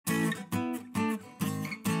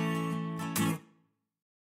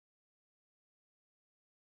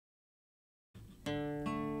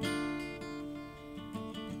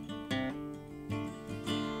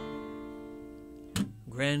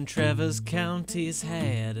Grand Traverse County's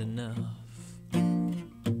had enough.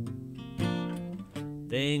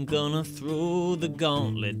 They ain't gonna throw the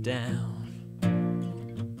gauntlet down.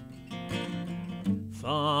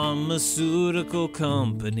 Pharmaceutical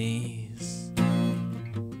companies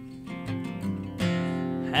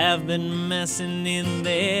have been messing in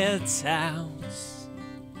their towns.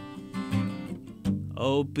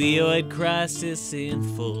 Opioid crisis in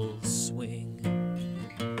full swing.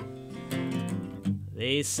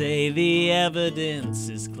 They say the evidence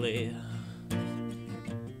is clear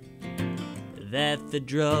that the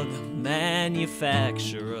drug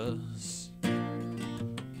manufacturers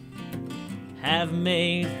have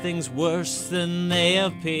made things worse than they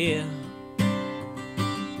appear,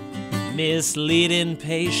 misleading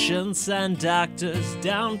patients and doctors,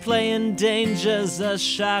 downplaying dangers, a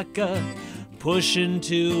shocker, pushing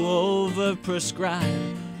to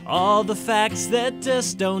overprescribe all the facts that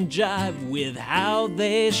just don't jive with how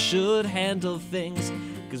they should handle things,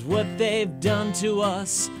 'cause what they've done to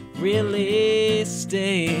us really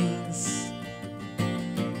stings.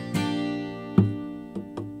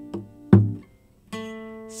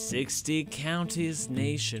 "60 counties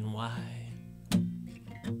nationwide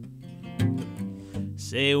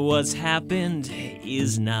say what's happened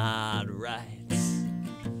is not right,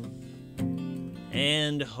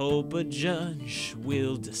 and hope a judge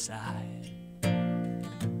will decide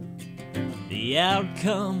the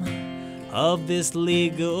outcome of this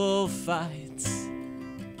legal fight.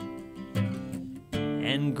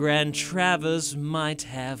 And Grand Traverse might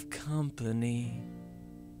have company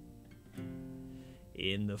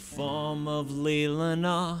in the form of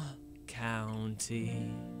Leelanau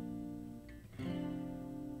County."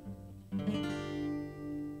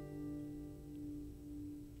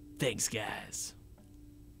 Thanks, guys.